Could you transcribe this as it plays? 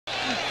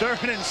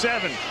3rd and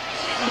 7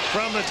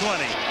 from the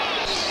 20.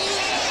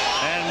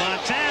 And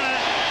Montana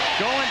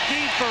going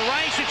deep for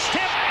Rice. It's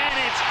tipped and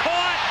it's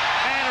caught.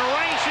 And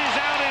Rice is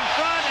out in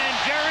front. And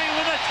Jerry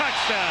with a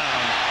touchdown.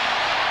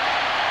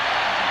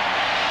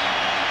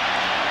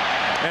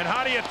 And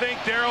how do you think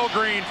Darrell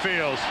Green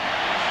feels?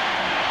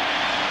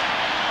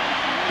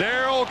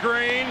 Darrell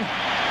Green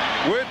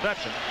with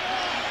reception.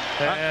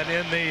 And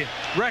in the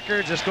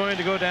records, it's going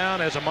to go down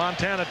as a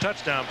Montana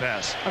touchdown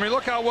pass. I mean,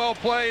 look how well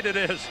played it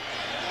is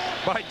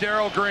by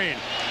Darrell Green.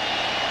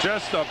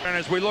 Just up, and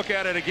as we look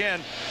at it again,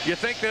 you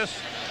think this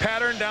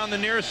pattern down the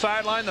near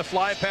sideline, the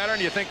fly pattern,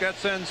 you think that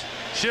sends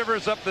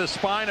shivers up the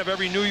spine of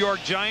every New York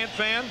Giant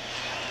fan?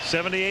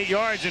 78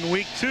 yards in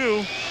week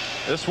 2.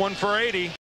 This one for 80.